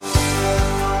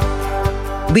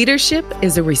Leadership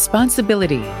is a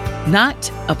responsibility,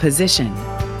 not a position.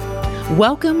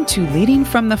 Welcome to Leading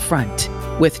from the Front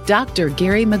with Dr.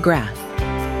 Gary McGrath,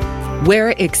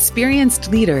 where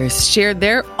experienced leaders share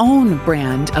their own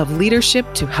brand of leadership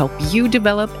to help you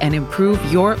develop and improve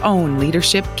your own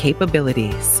leadership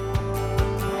capabilities.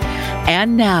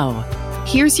 And now,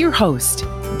 here's your host,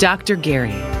 Dr.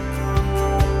 Gary.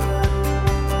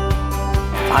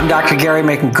 I'm Dr. Gary,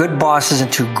 making good bosses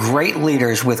into great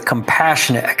leaders with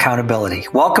compassionate accountability.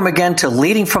 Welcome again to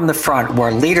Leading from the Front,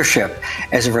 where leadership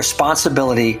is a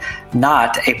responsibility,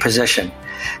 not a position.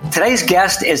 Today's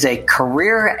guest is a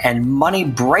career and money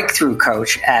breakthrough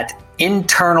coach at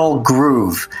Internal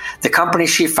Groove, the company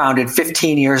she founded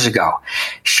 15 years ago.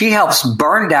 She helps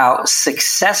burned out,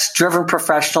 success-driven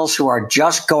professionals who are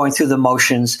just going through the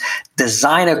motions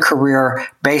design a career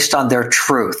based on their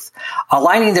truth.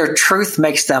 Aligning their truth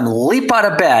makes them leap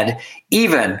out of bed,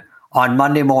 even on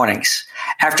Monday mornings.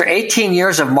 After 18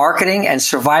 years of marketing and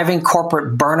surviving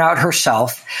corporate burnout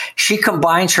herself, she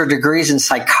combines her degrees in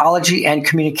psychology and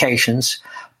communications,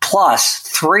 plus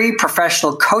 3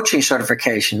 professional coaching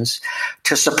certifications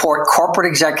to support corporate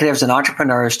executives and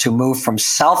entrepreneurs to move from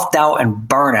self-doubt and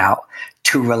burnout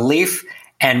to relief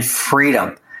and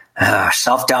freedom.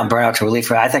 Self-doubt and burnout to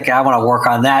relief. I think I want to work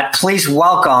on that. Please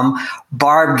welcome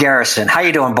Barb Garrison. How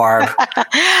you doing, Barb?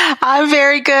 I'm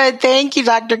very good. Thank you,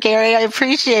 Dr. Gary. I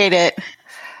appreciate it.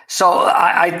 So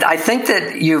I think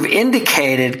that you've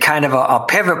indicated kind of a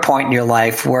pivot point in your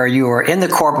life where you were in the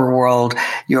corporate world,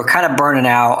 you were kind of burning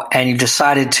out, and you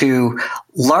decided to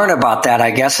learn about that,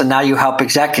 I guess, and now you help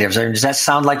executives. Does that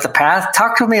sound like the path?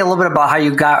 Talk to me a little bit about how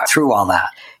you got through all that.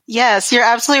 Yes, you're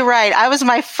absolutely right. I was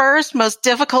my first most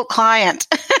difficult client.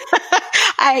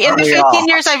 In the 15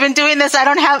 years I've been doing this, I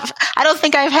don't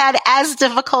think I've had as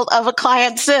difficult of a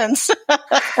client since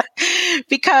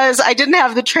because I didn't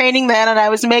have the training then and I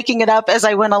was making it up as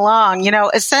I went along. You know,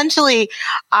 essentially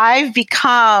I've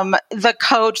become the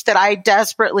coach that I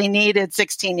desperately needed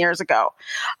 16 years ago.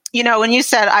 You know, when you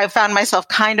said I found myself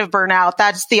kind of burnout,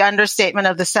 that's the understatement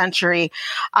of the century.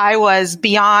 I was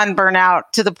beyond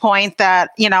burnout to the point that,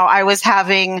 you know, I was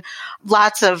having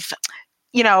lots of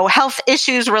health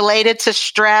issues related to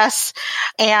stress.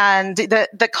 And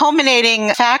the culminating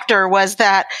factor was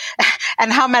that,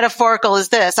 and how metaphorical is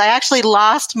this? I actually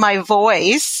lost my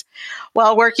voice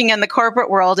while working in the corporate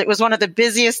world. It was one of the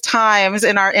busiest times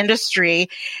in our industry.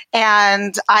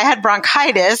 And I had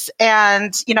bronchitis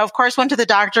and, of course, went to the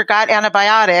doctor, got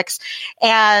antibiotics,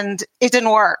 and it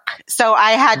didn't work. So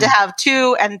I had to have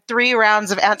 2 and 3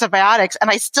 rounds of antibiotics, and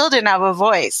I still didn't have a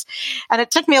voice. And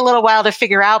it took me a little while to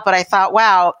figure out, but I thought,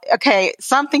 wow, okay,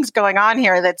 something's going on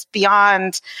here that's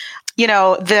beyond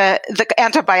the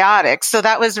antibiotics. So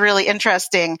that was really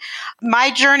interesting.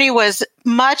 My journey was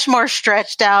much more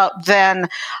stretched out than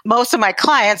most of my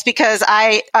clients because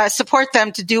I support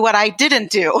them to do what I didn't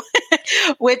do,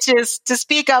 which is to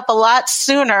speak up a lot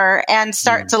sooner and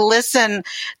start to listen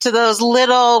to those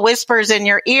little whispers in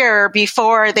your ear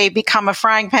before they become a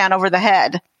frying pan over the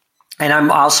head. And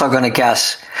I'm also going to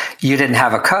guess you didn't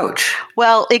have a coach.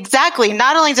 Well, exactly.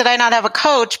 Not only did I not have a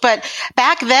coach, but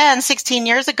back then, 16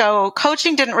 years ago,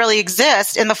 coaching didn't really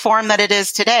exist in the form that it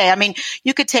is today. I mean,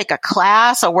 you could take a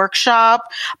class, a workshop,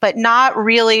 but not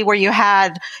really where you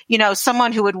had,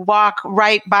 someone who would walk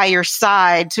right by your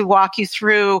side to walk you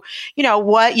through,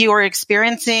 what you were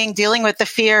experiencing, dealing with the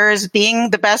fears, being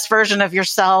the best version of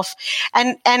yourself,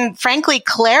 and frankly,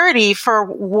 clarity for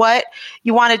what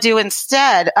you want to do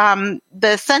instead.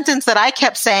 The sentence that I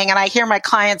kept saying, and I hear my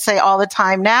clients say all the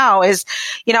time now is,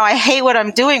 I hate what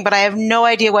I'm doing, but I have no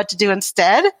idea what to do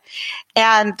instead.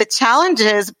 And the challenge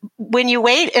is when you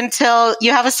wait until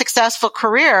you have a successful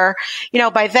career,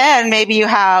 by then maybe you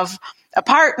have a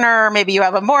partner, maybe you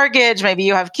have a mortgage, maybe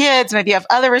you have kids, maybe you have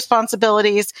other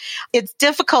responsibilities. It's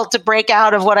difficult to break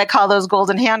out of what I call those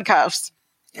golden handcuffs.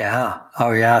 Yeah.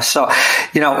 Oh, yeah. So,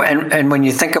 and when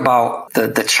you think about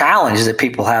the challenge that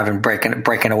people have in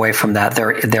breaking away from that,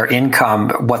 their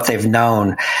income, what they've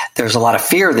known, there's a lot of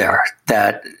fear there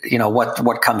that,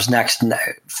 what comes next,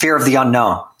 fear of the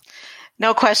unknown.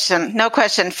 No question. No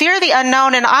question. Fear of the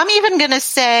unknown. And I'm even going to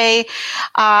say,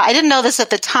 I didn't know this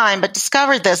at the time, but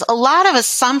discovered this. A lot of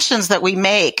assumptions that we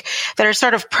make that are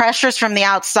sort of pressures from the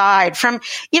outside, from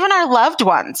even our loved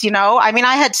ones, I mean,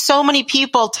 I had so many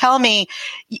people tell me,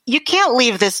 you can't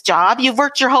leave this job. You've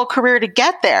worked your whole career to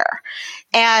get there.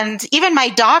 And even my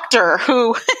doctor,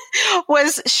 who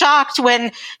was shocked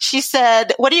when she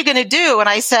said, what are you going to do? And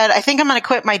I said, I think I'm going to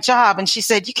quit my job. And she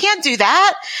said, you can't do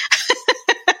that.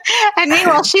 And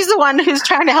meanwhile, she's the one who's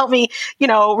trying to help me,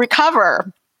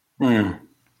 recover.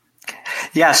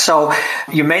 Yeah. So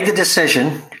you made the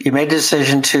decision. You made the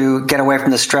decision to get away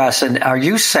from the stress. And are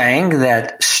you saying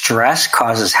that stress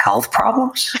causes health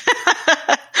problems?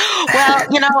 Well,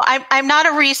 I'm not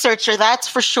a researcher, that's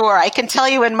for sure. I can tell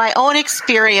you in my own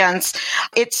experience,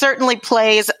 it certainly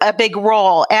plays a big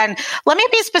role. And let me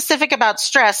be specific about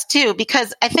stress too,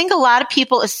 because I think a lot of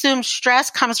people assume stress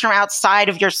comes from outside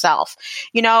of yourself.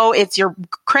 It's your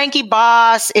cranky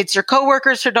boss, it's your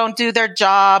coworkers who don't do their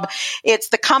job, it's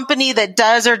the company that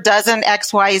does or doesn't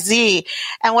XYZ.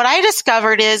 And what I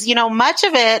discovered is, much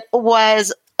of it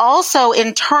was also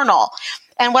internal.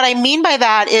 And what I mean by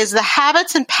that is the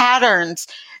habits and patterns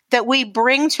that we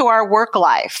bring to our work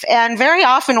life. And very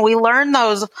often we learn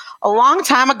those a long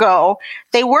time ago.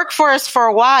 They work for us for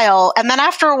a while, and then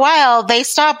after a while they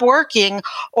stop working,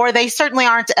 or they certainly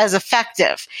aren't as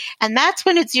effective. And that's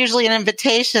when it's usually an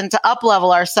invitation to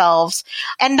up-level ourselves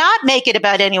and not make it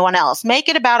about anyone else. Make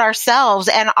it about ourselves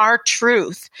and our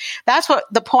truth. That's what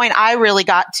the point I really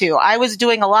got to. I was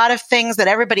doing a lot of things that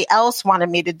everybody else wanted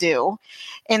me to do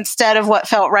instead of what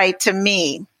felt right to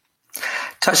me.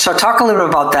 So talk a little bit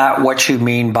about that, what you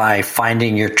mean by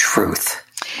finding your truth.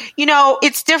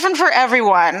 It's different for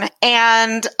everyone.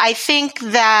 And I think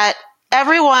that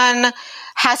everyone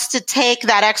has to take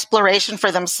that exploration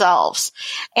for themselves.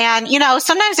 And,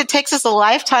 sometimes it takes us a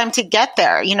lifetime to get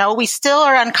there. We still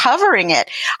are uncovering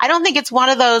it. I don't think it's one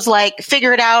of those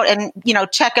figure it out and,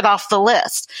 check it off the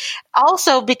list.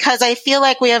 Also, because I feel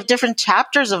like we have different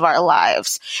chapters of our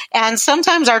lives. And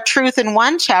sometimes our truth in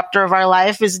one chapter of our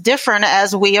life is different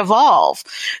as we evolve.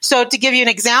 So to give you an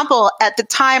example, at the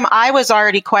time I was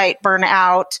already quite burnt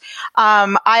out.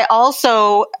 I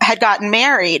also had gotten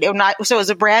married. So it was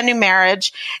a brand new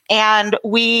marriage. And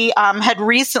we had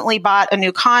recently bought a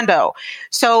new condo.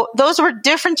 So those were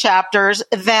different chapters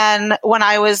than when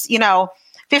I was,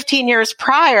 15 years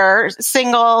prior,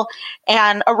 single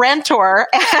and a rentor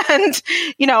and,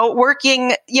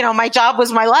 working, my job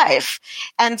was my life.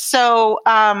 And so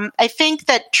I think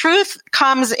that truth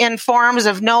comes in forms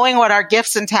of knowing what our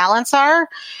gifts and talents are,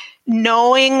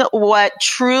 knowing what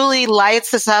truly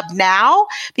lights us up now,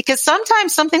 because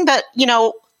sometimes something that,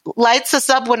 lights us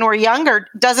up when we're younger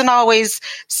doesn't always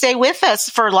stay with us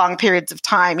for long periods of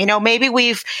time. Maybe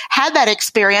we've had that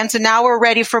experience and now we're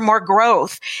ready for more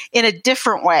growth in a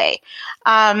different way.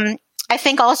 I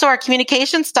think also our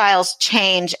communication styles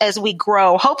change as we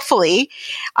grow, hopefully,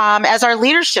 as our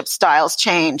leadership styles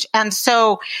change. And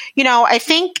so, I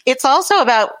think it's also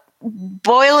about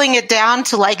boiling it down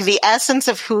to the essence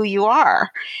of who you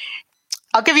are.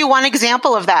 I'll give you one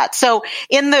example of that. So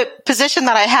in the position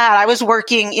that I had, I was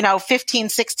working, 15,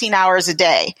 16 hours a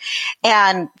day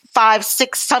and 5,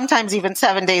 6, sometimes even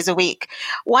 7 days a week.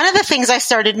 One of the things I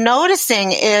started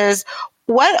noticing is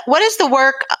what is the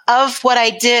work of what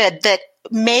I did that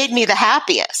made me the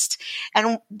happiest?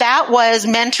 And that was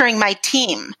mentoring my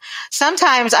team.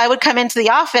 Sometimes I would come into the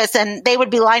office and they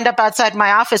would be lined up outside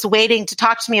my office waiting to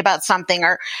talk to me about something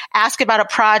or ask about a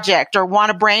project or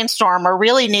want to brainstorm or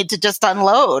really need to just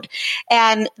unload.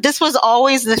 And this was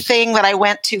always the thing that I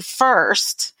went to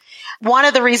first. One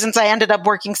of the reasons I ended up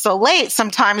working so late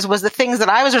sometimes was the things that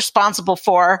I was responsible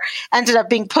for ended up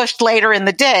being pushed later in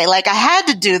the day. I had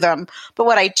to do them, but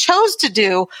what I chose to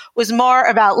do was more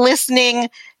about listening,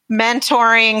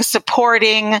 mentoring,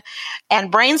 supporting,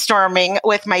 and brainstorming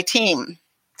with my team.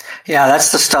 Yeah,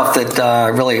 that's the stuff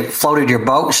that really floated your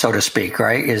boat, so to speak,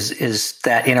 right? Is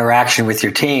that interaction with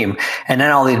your team. And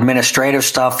then all the administrative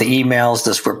stuff, the emails,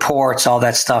 the reports, all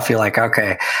that stuff. You're like,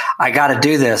 okay, I got to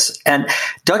do this. And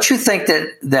don't you think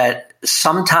that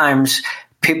sometimes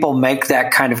people make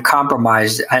that kind of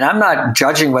compromise? And I'm not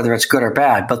judging whether it's good or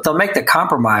bad, but they'll make the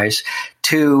compromise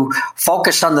to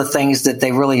focus on the things that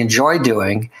they really enjoy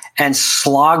doing and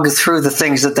slog through the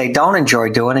things that they don't enjoy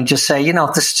doing and just say,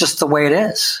 this is just the way it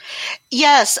is.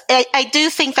 Yes, I do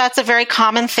think that's a very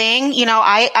common thing.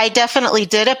 I definitely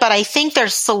did it, but I think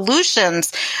there's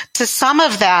solutions to some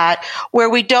of that where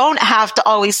we don't have to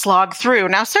always slog through.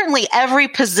 Now, certainly every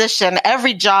position,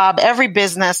 every job, every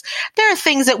business, there are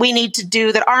things that we need to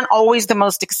do that aren't always the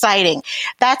most exciting.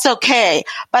 That's okay.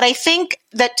 But I think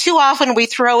that too often we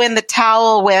throw in the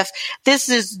towel with, this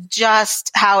is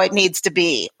just how it needs to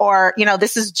be, or,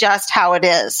 this is just how it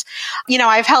is.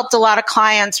 I've helped a lot of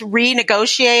clients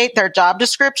renegotiate their job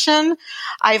description.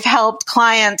 I've helped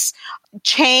clients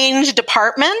change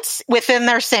departments within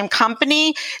their same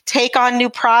company, take on new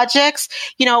projects.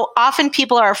 Often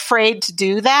people are afraid to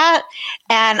do that.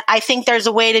 And I think there's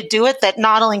a way to do it that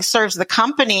not only serves the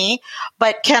company,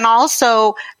 but can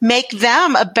also make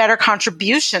them a better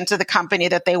contribution to the company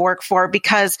that they work for,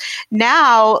 because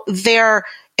now they're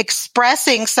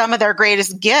expressing some of their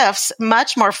greatest gifts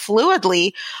much more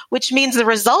fluidly, which means the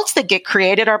results that get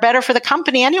created are better for the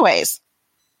company anyways.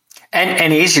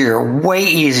 And easier, way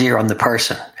easier on the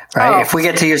person, right? Oh. If we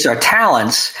get to use our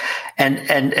talents, and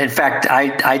in fact,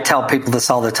 I tell people this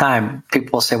all the time.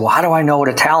 People will say, well, how do I know what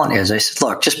a talent is? I said,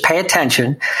 look, just pay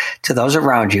attention to those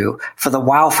around you for the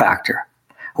wow factor.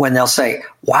 When they'll say,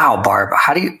 wow, Barb,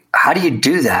 how do you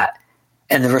do that?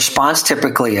 And the response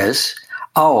typically is,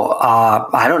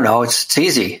 I don't know. It's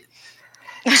easy.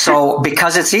 So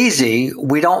because it's easy,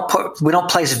 we don't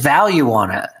place value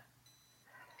on it.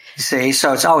 You see,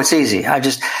 so it's easy.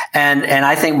 And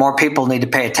I think more people need to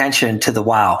pay attention to the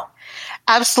wow.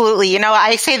 Absolutely.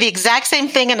 I say the exact same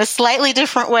thing in a slightly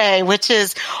different way, which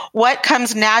is what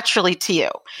comes naturally to you.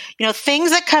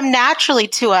 Things that come naturally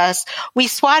to us, we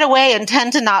swat away and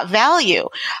tend to not value,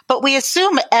 but we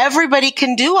assume everybody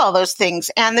can do all those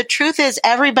things. And the truth is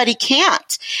everybody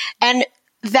can't. And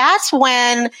that's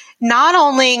when not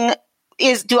only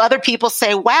do other people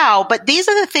say, wow, but these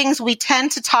are the things we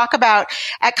tend to talk about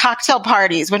at cocktail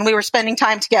parties when we were spending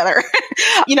time together.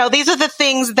 These are the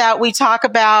things that we talk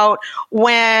about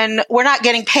when we're not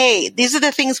getting paid. These are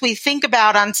the things we think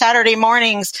about on Saturday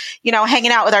mornings,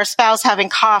 hanging out with our spouse, having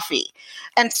coffee.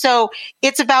 And so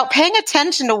it's about paying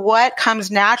attention to what comes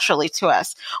naturally to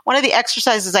us. One of the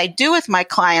exercises I do with my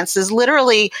clients is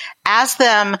literally ask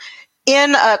them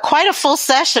in quite a full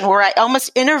session where I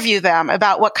almost interview them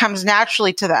about what comes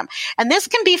naturally to them. And this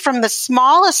can be from the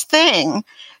smallest thing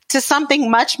to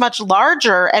something much, much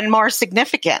larger and more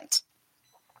significant.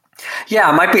 Yeah,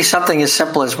 it might be something as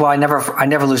simple as, well, I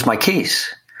never lose my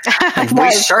keys. And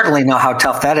we certainly know how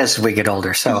tough that is as we get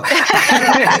older. So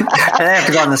I have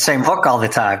to go on the same hook all the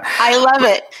time. I love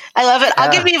it.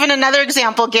 I'll give you even another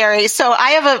example, Gary. So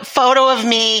I have a photo of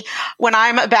me when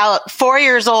I'm about 4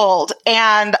 years old,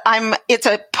 and it's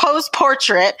a pose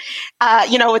portrait,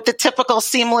 with the typical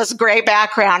seamless gray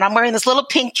background. I'm wearing this little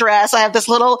pink dress. I have this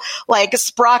little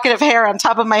sprocket of hair on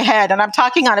top of my head, and I'm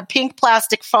talking on a pink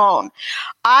plastic phone.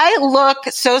 I look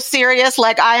so serious,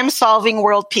 like I am solving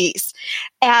world peace.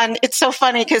 And it's so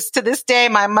funny because to this day,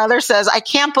 my mother says, I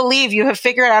can't believe you have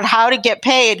figured out how to get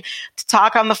paid to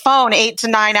talk on the phone 8 to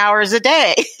 9 hours a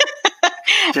day.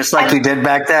 Just like we did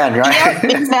back then, right? Yep,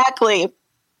 exactly.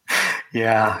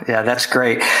 Yeah, that's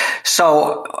great.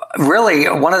 So really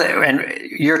and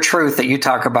your truth that you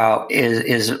talk about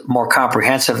is more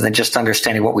comprehensive than just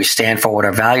understanding what we stand for, what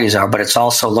our values are, but it's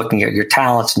also looking at your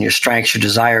talents and your strengths, your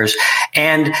desires,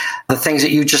 and the things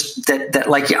that you that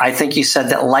like I think you said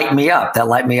that light me up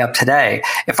today.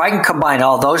 If I can combine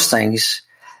all those things,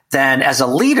 then as a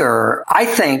leader, I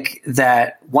think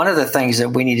that one of the things that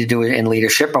we need to do in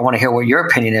leadership, I want to hear what your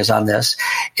opinion is on this,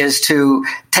 is to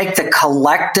take the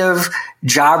collective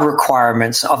job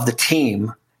requirements of the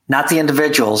team, not the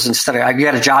individuals. Instead of, you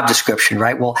got a job description,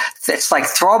 right? Well, it's like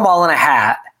throw them all in a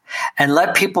hat and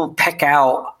let people pick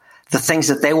out the things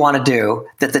that they want to do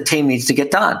that the team needs to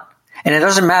get done. And it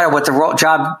doesn't matter what the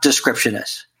job description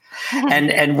is.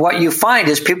 And what you find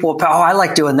is people will, I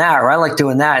like doing that, or I like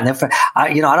doing that. And if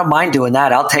I don't mind doing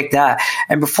that, I'll take that.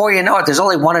 And before you know it, there's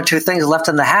only one or two things left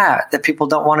in the hat that people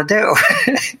don't want to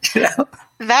do.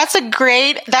 That's a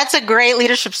great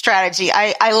leadership strategy.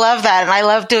 I love that. And I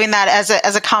love doing that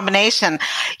as a combination.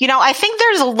 I think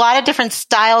there's a lot of different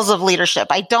styles of leadership.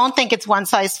 I don't think it's one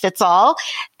size fits all.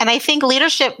 And I think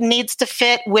leadership needs to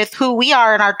fit with who we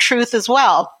are and our truth as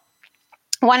well.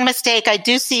 One mistake I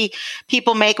do see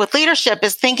people make with leadership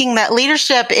is thinking that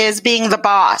leadership is being the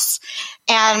boss.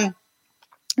 And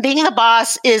being the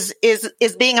boss is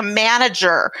being a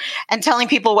manager and telling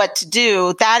people what to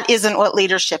do. That isn't what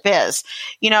leadership is.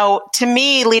 To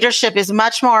me, leadership is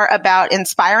much more about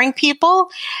inspiring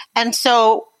people. And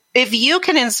so if you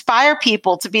can inspire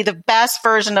people to be the best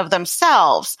version of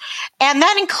themselves, and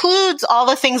that includes all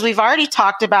the things we've already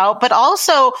talked about, but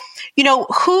also,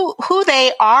 who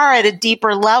they are at a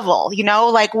deeper level,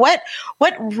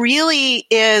 what really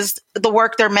is the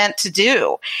work they're meant to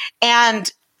do. And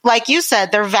like you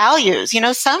said, their values.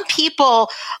 Some people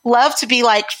love to be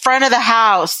like front of the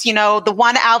house, the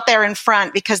one out there in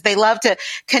front because they love to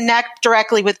connect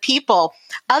directly with people.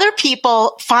 Other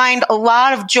people find a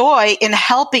lot of joy in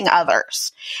helping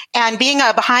others and being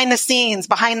a behind the scenes,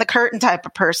 behind the curtain type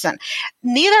of person.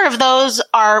 Neither of those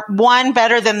are one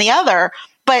better than the other,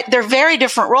 but they're very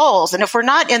different roles. And if we're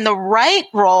not in the right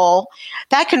role,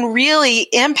 that can really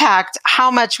impact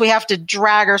how much we have to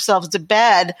drag ourselves out of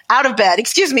bed,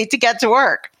 to get to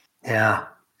work. Yeah.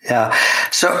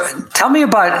 So tell me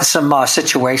about some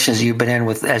situations you've been in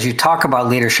with, as you talk about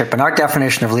leadership and our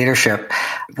definition of leadership,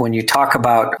 when you talk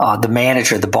about the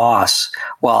manager, the boss.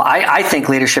 Well, I think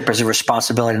leadership is a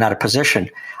responsibility, not a position.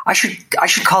 I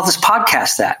should call this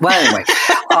podcast that. Well, anyway,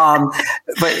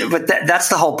 but that's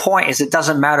the whole point, is it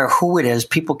doesn't matter who it is.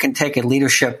 People can take a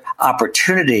leadership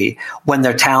opportunity when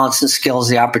their talents and skills,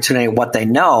 the opportunity of what they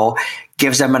know,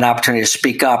 gives them an opportunity to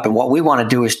speak up. And what we want to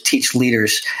do is teach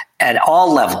leaders at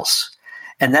all levels.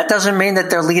 And that doesn't mean that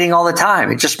they're leading all the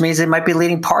time. It just means they might be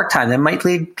leading part-time. They might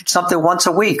lead something once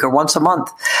a week or once a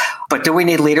month. But do we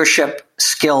need leadership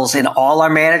skills in all our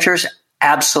managers?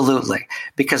 Absolutely.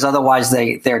 Because otherwise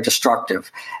they're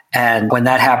destructive. And when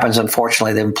that happens,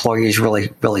 unfortunately, the employees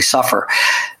really, really suffer.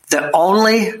 The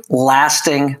only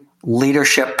lasting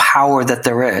leadership power that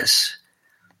there is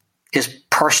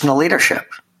personal leadership.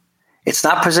 It's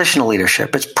not positional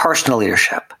leadership. It's personal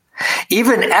leadership.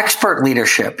 Even expert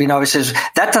leadership, it says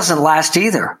that doesn't last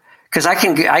either, because I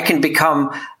can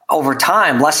become over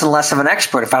time less and less of an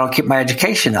expert if I don't keep my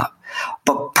education up.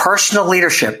 But personal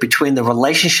leadership, between the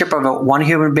relationship of one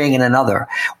human being and another,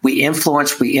 we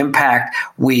influence, we impact,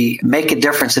 we make a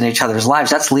difference in each other's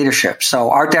lives. That's leadership. So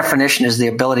our definition is the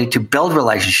ability to build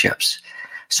relationships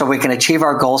so we can achieve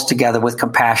our goals together with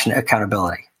compassionate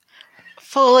accountability.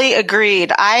 Fully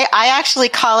agreed. I actually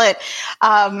call it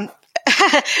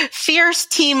fierce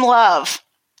team love.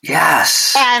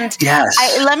 Yes. And yes.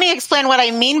 Let me explain what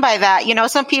I mean by that.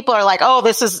 Some people are like, oh,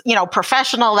 this is,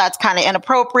 professional. That's kind of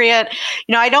inappropriate.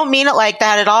 I don't mean it like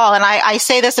that at all. And I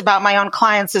say this about my own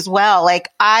clients as well. Like,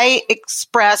 I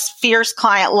express fierce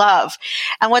client love.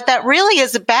 And what that really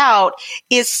is about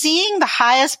is seeing the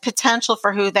highest potential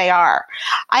for who they are.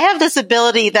 I have this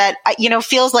ability that,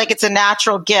 feels like it's a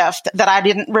natural gift that I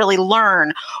didn't really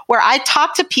learn, where I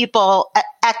talk to people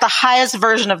at the highest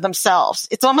version of themselves.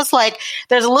 It's almost like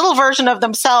there's a little version of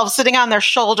themselves sitting on their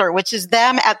shoulder, which is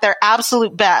them at their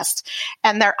absolute best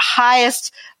and their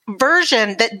highest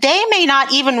version that they may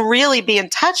not even really be in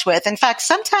touch with. In fact,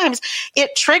 sometimes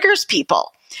it triggers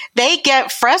people. They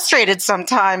get frustrated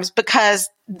sometimes because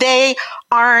they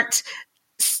aren't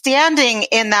standing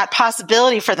in that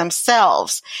possibility for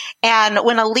themselves. And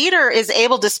when a leader is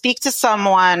able to speak to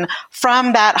someone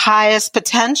from that highest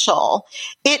potential,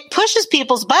 it pushes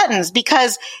people's buttons,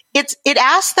 because it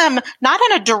asks them, not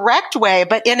in a direct way,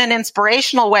 but in an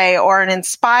inspirational way or an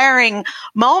inspiring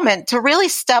moment, to really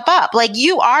step up. Like,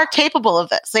 you are capable of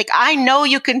this. Like, I know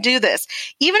you can do this.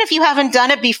 Even if you haven't done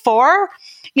it before,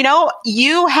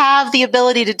 you have the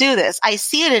ability to do this. I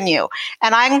see it in you,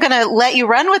 and I'm going to let you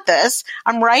run with this.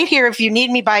 I'm right here if you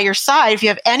need me by your side. If you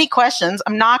have any questions,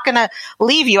 I'm not going to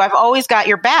leave you. I've always got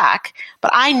your back,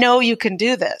 but I know you can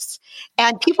do this.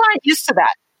 And people aren't used to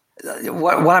that.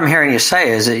 What I'm hearing you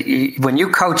say is that when you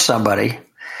coach somebody,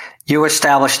 you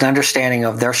establish an understanding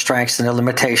of their strengths and their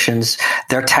limitations,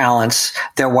 their talents,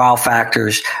 their wow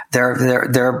factors,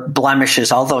 their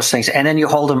blemishes, all those things. And then you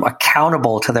hold them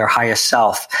accountable to their highest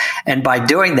self. And by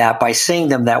doing that, by seeing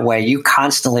them that way, you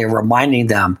constantly are reminding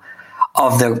them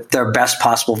of their best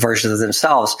possible version of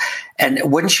themselves. And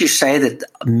wouldn't you say that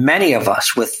many of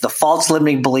us, with the false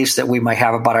limiting beliefs that we might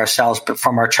have about ourselves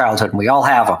from our childhood, and we all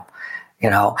have them,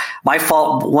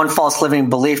 one false limiting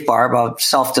belief, Barb, of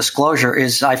self-disclosure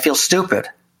is I feel stupid.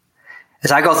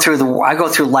 As I go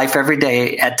through life every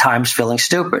day at times feeling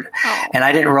stupid. Oh. And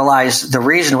I didn't realize the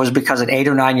reason was because at 8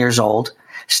 or 9 years old,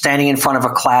 standing in front of a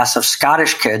class of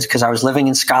Scottish kids, because I was living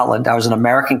in Scotland, I was an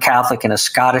American Catholic in a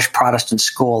Scottish Protestant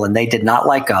school, and they did not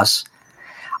like us.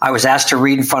 I was asked to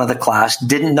read in front of the class,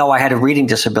 didn't know I had a reading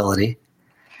disability,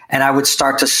 and I would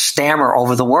start to stammer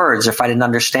over the words if I didn't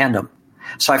understand them.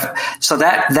 So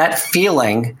that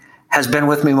feeling has been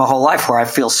with me my whole life, where I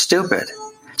feel stupid.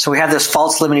 So we have this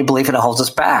false limiting belief, and it holds us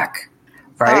back,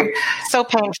 right? Oh, so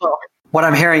painful. What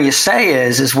I'm hearing you say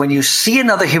is when you see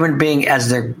another human being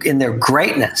as in their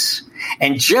greatness,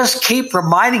 and just keep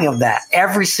reminding them that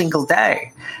every single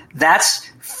day, that's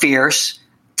fierce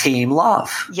team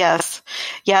love. Yes.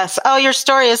 Yes. Oh, your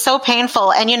story is so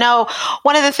painful. And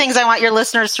one of the things I want your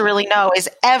listeners to really know is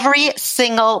every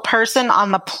single person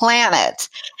on the planet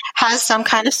has some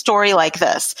kind of story like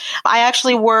this. I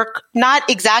actually work not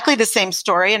exactly the same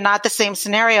story and not the same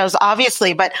scenarios,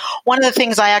 obviously, but one of the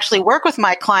things I actually work with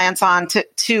my clients on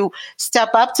to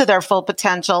step up to their full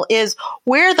potential is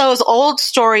where those old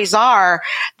stories are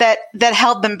that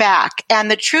held them back. And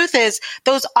the truth is,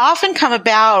 those often come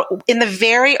about in the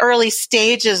very early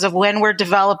stages of when we're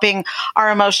developing our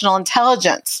emotional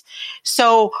intelligence.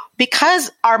 So because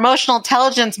our emotional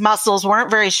intelligence muscles weren't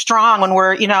very strong when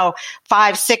we're,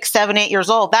 5, 6, 7, 8 years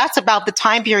old. That's about the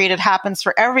time period it happens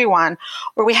for everyone,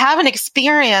 where we have an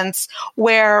experience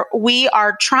where we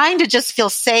are trying to just feel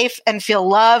safe and feel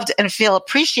loved and feel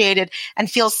appreciated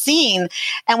and feel seen.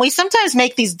 And we sometimes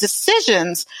make these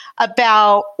decisions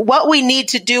about what we need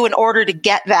to do in order to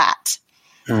get that.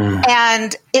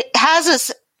 And it has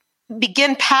us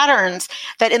begin patterns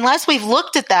that, unless we've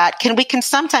looked at that, we can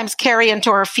sometimes carry into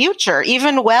our future,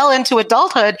 even well into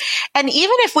adulthood. And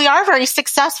even if we are very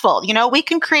successful, we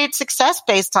can create success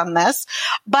based on this.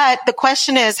 But the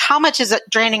question is, how much is it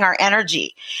draining our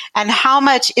energy? And how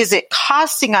much is it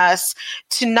costing us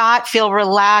to not feel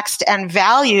relaxed and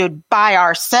valued by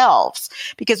ourselves?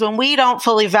 Because when we don't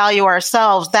fully value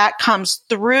ourselves, that comes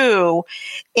through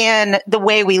in the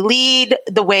way we lead,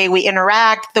 the way we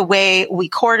interact, the way we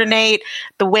coordinate,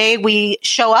 the way we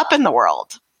show up in the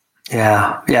world.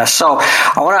 Yeah. So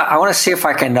I want to see if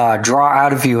I can draw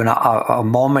out of you a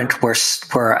moment where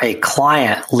a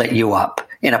client lit you up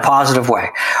in a positive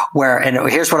way. And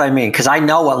here's what I mean, because I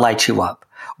know what lights you up.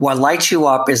 What lights you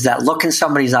up is that look in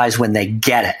somebody's eyes when they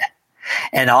get it.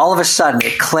 And all of a sudden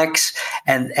it clicks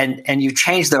and you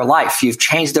change their life. You've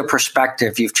changed their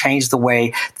perspective. You've changed the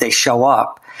way they show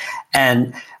up.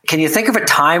 And can you think of a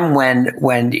time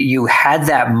when you had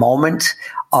that moment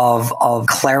of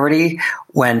clarity,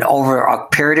 when over a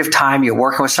period of time you're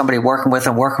working with somebody, working with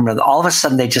them, all of a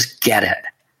sudden they just get it?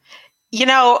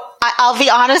 I'll be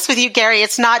honest with you, Gary.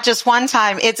 It's not just one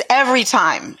time. It's every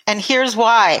time. And here's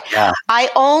why. Yeah. I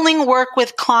only work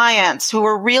with clients who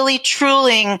are really,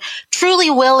 truly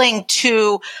willing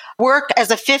to work as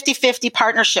a 50-50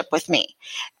 partnership with me.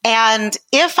 And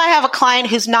if I have a client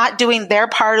who's not doing their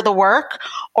part of the work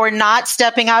or not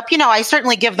stepping up, I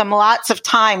certainly give them lots of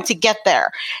time to get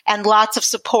there and lots of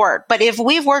support. But if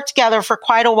we've worked together for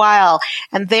quite a while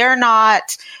and they're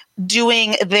not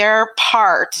doing their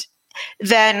part,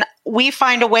 then we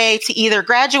find a way to either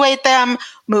graduate them,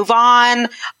 move on.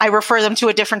 I refer them to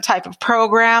a different type of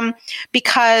program,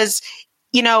 because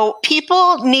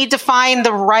people need to find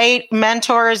the right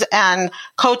mentors and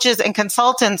coaches and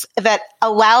consultants that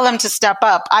allow them to step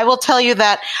up. I will tell you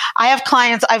that I have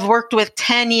clients I've worked with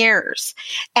 10 years,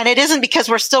 and it isn't because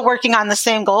we're still working on the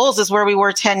same goals as where we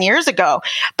were 10 years ago,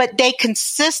 but they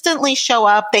consistently show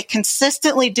up. They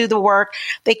consistently do the work.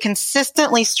 They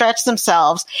consistently stretch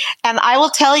themselves. And I will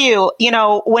tell you,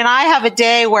 when I have a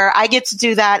day where I get to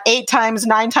do that 8 times,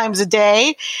 9 times a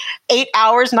day, 8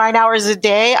 hours, 9 hours a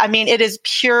day, it is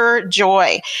pure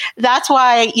joy. That's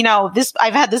why,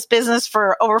 I've had this business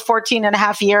for over 14 and a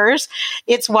half years.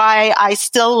 It's why I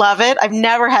still love it. I've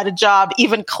never had a job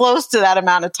even close to that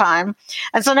amount of time.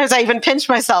 And sometimes I even pinch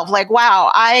myself like,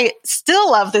 wow, I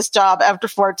still love this job after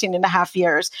 14 and a half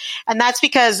years. And that's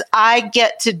because I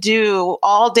get to do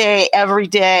all day, every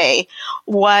day,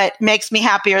 what makes me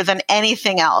happier than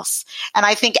anything else. And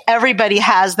I think everybody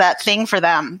has that thing for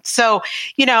them. So,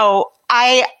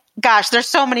 there's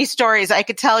so many stories I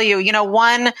could tell you.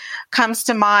 One comes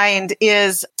to mind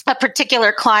is a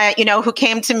particular client, who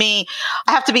came to me.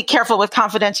 I have to be careful with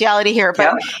confidentiality here,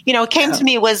 but, came to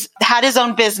me, had his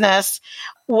own business,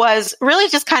 was really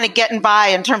just kind of getting by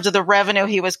in terms of the revenue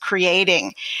he was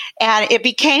creating. And it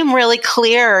became really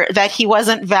clear that he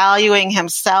wasn't valuing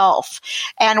himself.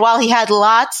 And while he had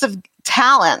lots of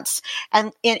talents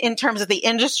and in terms of the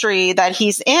industry that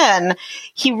he's in,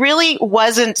 he really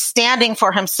wasn't standing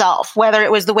for himself, whether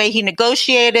it was the way he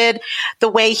negotiated, the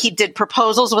way he did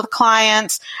proposals with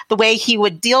clients, the way he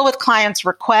would deal with clients'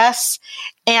 requests.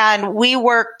 And we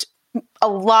worked a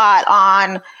lot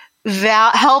on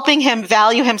helping him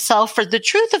value himself for the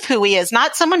truth of who he is,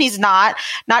 not someone he's not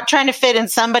trying to fit in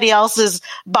somebody else's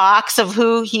box of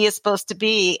who he is supposed to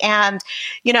be. And,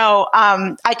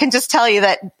 I can just tell you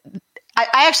that I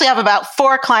actually have about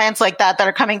 4 clients like that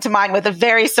are coming to mind with a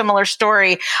very similar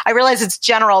story. I realize it's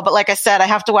general, but like I said, I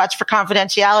have to watch for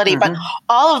confidentiality. Mm-hmm. But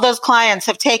all of those clients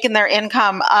have taken their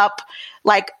income up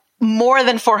like more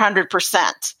than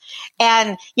 400%.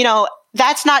 And,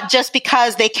 that's not just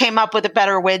because they came up with a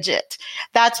better widget.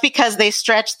 That's because they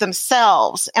stretched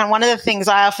themselves. And one of the things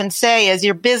I often say is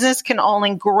your business can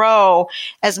only grow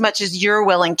as much as you're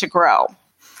willing to grow.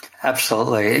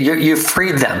 Absolutely. You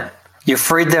freed them. You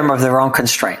freed them of their own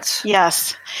constraints.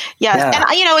 Yes. Yeah. And,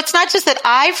 it's not just that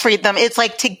I freed them. It's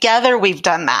like together we've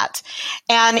done that.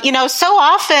 And, so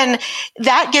often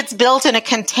that gets built in a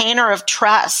container of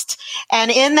trust.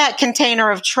 And in that container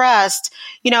of trust,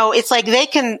 it's like they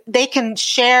can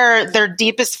share their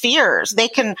deepest fears. They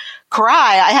can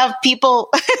cry. I have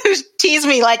people who tease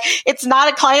me like, it's not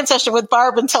a client session with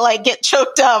Barb until I get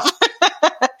choked up.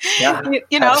 Yeah,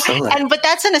 absolutely. But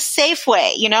that's in a safe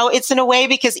way. It's in a way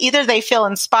because either they feel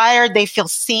inspired, they feel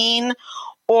seen,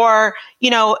 or,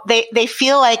 they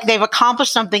feel like they've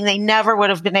accomplished something they never would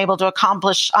have been able to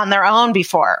accomplish on their own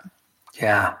before.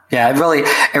 Yeah.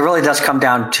 It really does come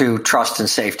down to trust and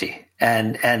safety.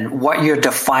 And what you're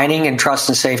defining in trust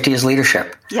and safety is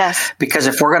leadership. Yes. Because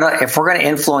if we're gonna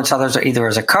influence others either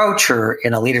as a coach or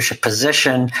in a leadership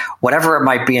position, whatever it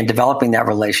might be in developing that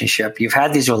relationship, you've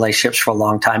had these relationships for a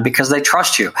long time because they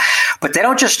trust you. But they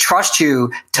don't just trust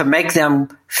you to make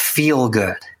them feel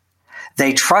good.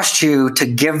 They trust you to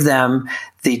give them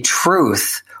the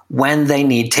truth when they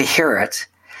need to hear it.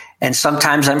 And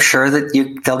sometimes I'm sure that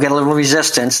they'll get a little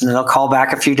resistance, and then they'll call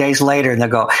back a few days later and they'll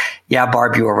go, "Yeah,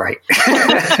 Barb, you were right."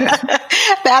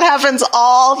 That happens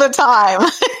all the time.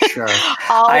 Sure.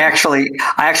 I actually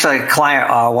a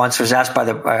client once was asked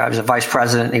I was a vice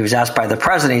president. He was asked by the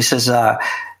president. He says,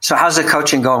 "So how's the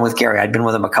coaching going with Gary?" I'd been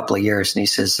with him a couple of years, and he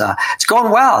says, "It's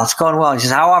going well. It's going well." He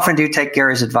says, "How often do you take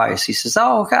Gary's advice?" He says,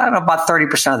 "Oh, I don't know, about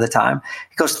 30% of the time."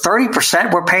 He goes,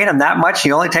 30%? We're paying him that much?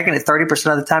 You're only taking it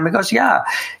 30% of the time? He goes, "Yeah."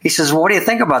 He says, "Well, what do you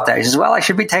think about that?" He says, "Well, I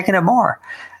should be taking it more."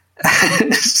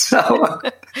 So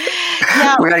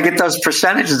we got to get those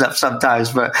percentages up sometimes,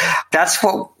 but that's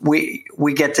what we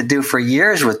get to do for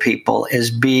years with people, is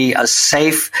be a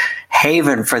safe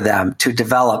haven for them to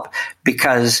develop,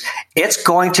 because it's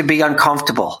going to be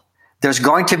uncomfortable. There's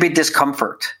going to be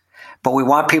discomfort, but we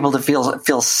want people to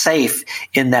feel safe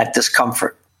in that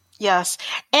discomfort. Yes.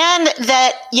 And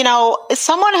that,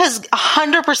 someone has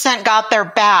 100% got their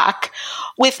back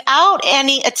without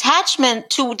any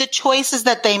attachment to the choices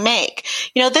that they make.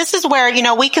 This is where,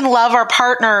 we can love our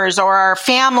partners or our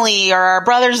family or our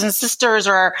brothers and sisters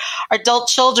or our adult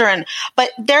children, but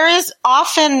there is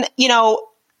often,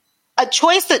 a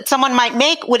choice that someone might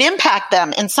make would impact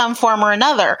them in some form or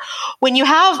another. When you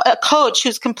have a coach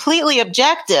who's completely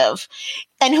objective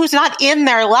and who's not in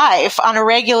their life on a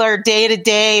regular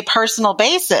day-to-day personal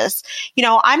basis,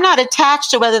 I'm not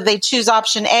attached to whether they choose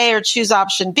option A or choose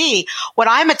option B. What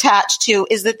I'm attached to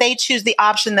is that they choose the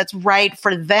option that's right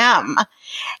for them.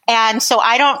 And so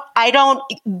I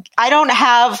don't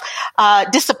have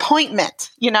disappointment.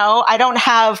 I don't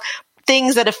have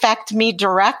things that affect me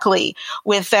directly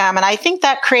with them. And I think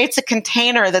that creates a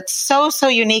container that's so, so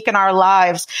unique in our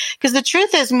lives. Because the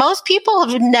truth is, most people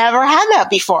have never had that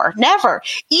before. Never.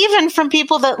 Even from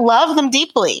people that love them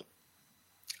deeply.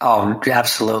 Oh,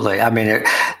 absolutely. I mean,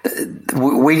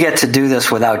 we get to do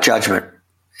this without judgment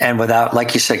and without,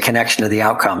 like you said, connection to the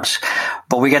outcomes.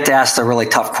 But we get to ask the really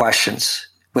tough questions.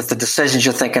 With the decisions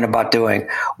you're thinking about doing,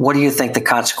 what do you think the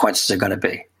consequences are going to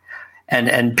be?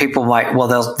 And people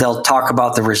they'll talk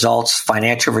about the results,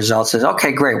 financial results. Says,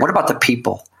 okay, great. What about the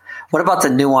people? What about the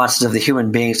nuances of the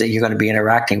human beings that you're going to be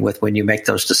interacting with when you make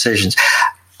those decisions?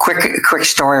 Quick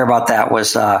story about that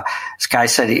was this guy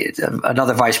said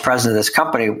another vice president of this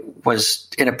company was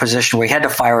in a position where he had to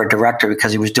fire a director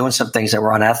because he was doing some things that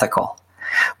were unethical.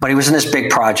 But he was in this big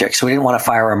project, so he didn't want to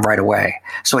fire him right away.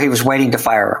 So he was waiting to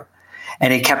fire him.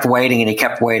 And he kept waiting and he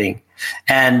kept waiting.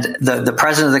 And the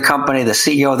president of the company, the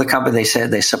CEO of the company, they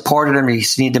said they supported him. He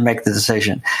needed to make the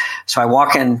decision. So I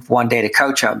walk in one day to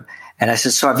coach him. And I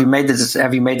said, "So have you made this?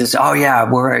 Oh, yeah,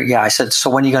 I said, "So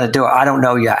when are you going to do it?" "I don't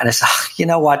know yet." And I said, "You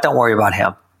know what? Don't worry about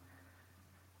him."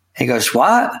 He goes,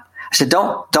 "What?" I said,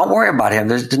 Don't worry about him.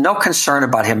 There's no concern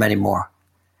about him anymore.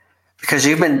 Because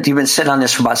you've been sitting on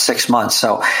this for about 6 months.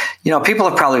 So, people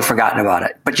have probably forgotten about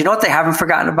it. But you know what they haven't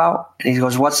forgotten about? And he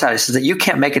goes, "What's that?" He says that you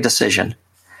can't make a decision.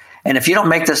 And if you don't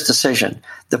make this decision,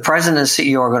 the president and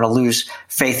CEO are going to lose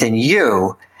faith in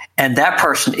you, and that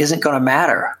person isn't going to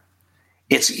matter.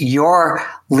 It's your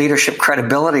leadership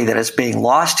credibility that is being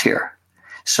lost here.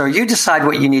 So you decide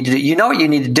what you need to do. You know what you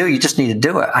need to do. You just need to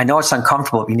do it. I know it's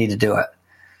uncomfortable, but you need to do it.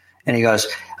 And he goes,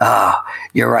 "Oh,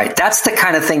 you're right." That's the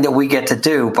kind of thing that we get to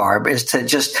do, Barb, is to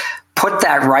just put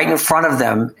that right in front of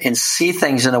them and see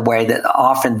things in a way that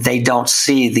often they don't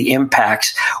see the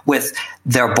impacts with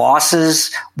their bosses,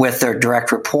 with their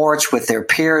direct reports, with their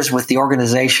peers, with the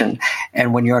organization.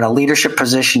 And when you're in a leadership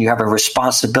position, you have a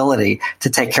responsibility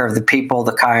to take care of the people,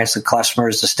 the clients, the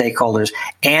customers, the stakeholders,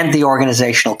 and the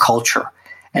organizational culture.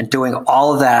 And doing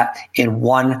all of that in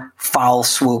one foul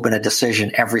swoop in a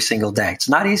decision every single day. It's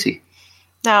not easy.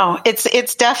 No,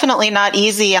 it's definitely not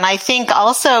easy. And I think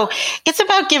also it's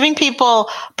about giving people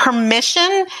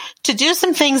permission to do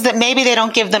some things that maybe they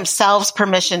don't give themselves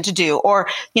permission to do, or,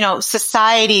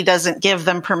 society doesn't give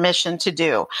them permission to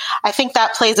do. I think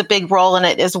that plays a big role in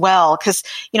it as well. Because,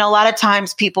 a lot of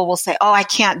times people will say, "Oh, I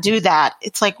can't do that."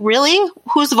 It's like, really?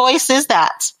 Whose voice is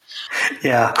that?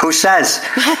 Yeah. Who says?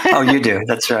 Oh, you do.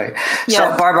 That's right. Yes.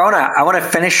 So, Barb, I want to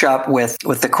finish up with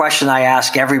the question I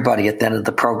ask everybody at the end of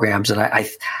the programs. And I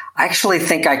actually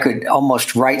think I could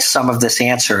almost write some of this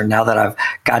answer now that I've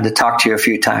gotten to talk to you a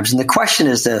few times. And the question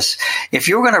is this: if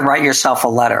you were going to write yourself a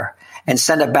letter and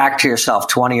send it back to yourself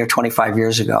 20 or 25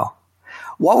 years ago,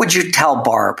 what would you tell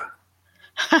Barb?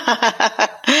 Oh,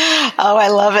 I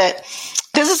love it.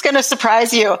 This is going to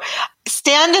surprise you.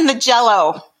 Stand in the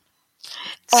Jello.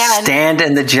 Stand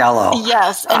in the Jello.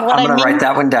 Yes. And I'm going to write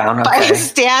that one down. Okay.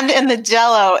 Stand in the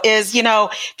Jello is,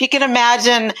 if you can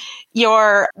imagine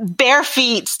your bare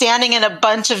feet standing in a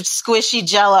bunch of squishy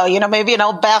Jello, maybe an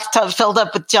old bathtub filled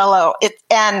up with Jello,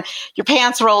 and your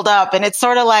pants rolled up, and it's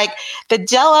sort of like the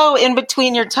Jello in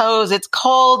between your toes. It's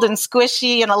cold and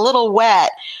squishy and a little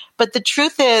wet. But the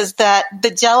truth is that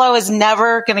the Jello is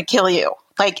never going to kill you.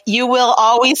 Like, you will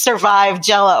always survive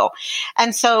Jello.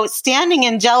 And so standing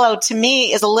in Jello to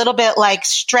me is a little bit like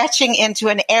stretching into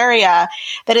an area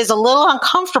that is a little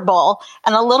uncomfortable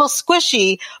and a little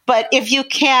squishy. But if you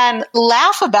can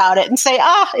laugh about it and say,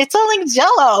 it's only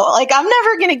Jello. Like, I'm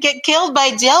never going to get killed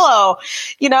by Jello.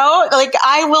 Like,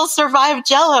 I will survive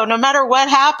Jello no matter what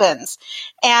happens.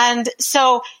 And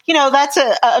so, that's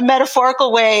a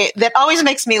metaphorical way that always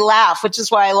makes me laugh, which is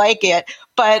why I like it.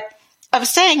 But of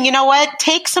saying, you know what,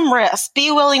 take some risks,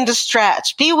 be willing to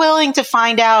stretch, be willing to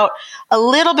find out a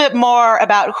little bit more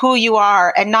about who you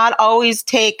are, and not always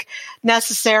take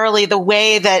necessarily the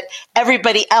way that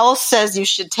everybody else says you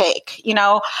should take.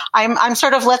 I'm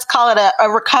sort of, let's call it a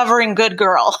recovering good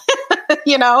girl,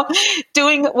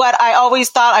 doing what I always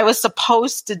thought I was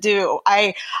supposed to do.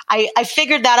 I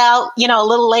figured that out, a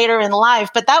little later in life,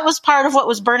 but that was part of what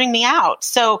was burning me out.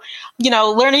 So,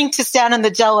 learning to stand in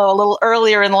the Jello a little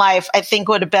earlier in life, I think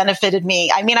would have benefited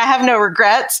me. I mean, I have no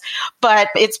regrets, but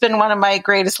it's been one of my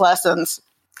greatest lessons.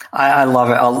 I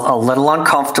love it. A little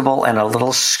uncomfortable and a little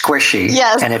squishy.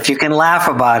 Yes. And if you can laugh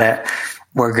about it,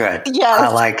 we're good. Yes. I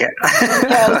like it.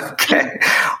 Yes. Okay.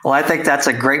 Well, I think that's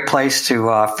a great place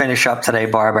to finish up today,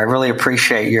 Barb. I really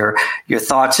appreciate your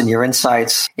thoughts and your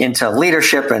insights into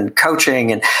leadership and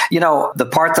coaching. And, the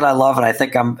part that I love, and I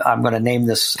think I'm going to name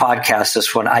this podcast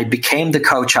this one, I became the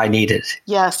coach I needed.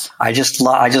 Yes. I just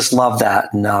love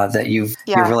that. And that you're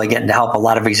really getting to help a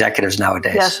lot of executives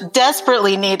nowadays. Yes.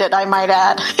 Desperately needed, I might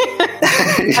add.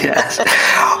 Yes.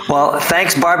 Well,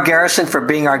 thanks, Barb Garrison, for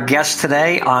being our guest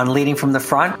today on Leading from the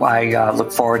Front. I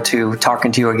look forward to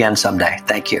talking to you again someday.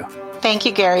 Thank you. Thank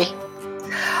you, Gary.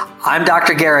 I'm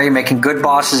Dr. Gary, making good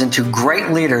bosses into great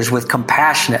leaders with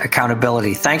compassionate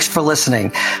accountability. Thanks for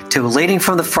listening to Leading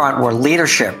from the Front, where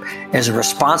leadership is a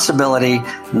responsibility,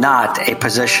 not a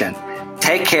position.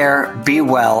 Take care, be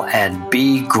well, and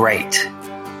be great.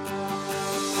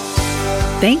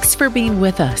 Thanks for being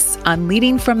with us on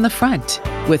Leading from the Front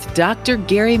with Dr.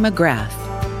 Gary McGrath.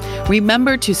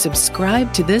 Remember to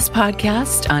subscribe to this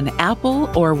podcast on Apple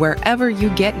or wherever you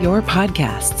get your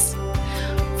podcasts.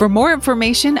 For more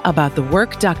information about the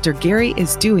work Dr. Gary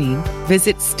is doing,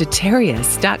 visit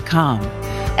statarius.com,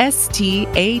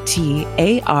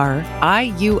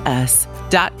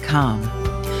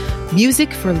 statarius.com.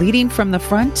 Music for Leading from the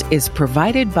Front is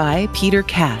provided by Peter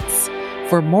Katz.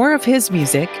 For more of his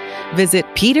music, visit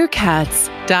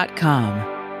peterkatz.com.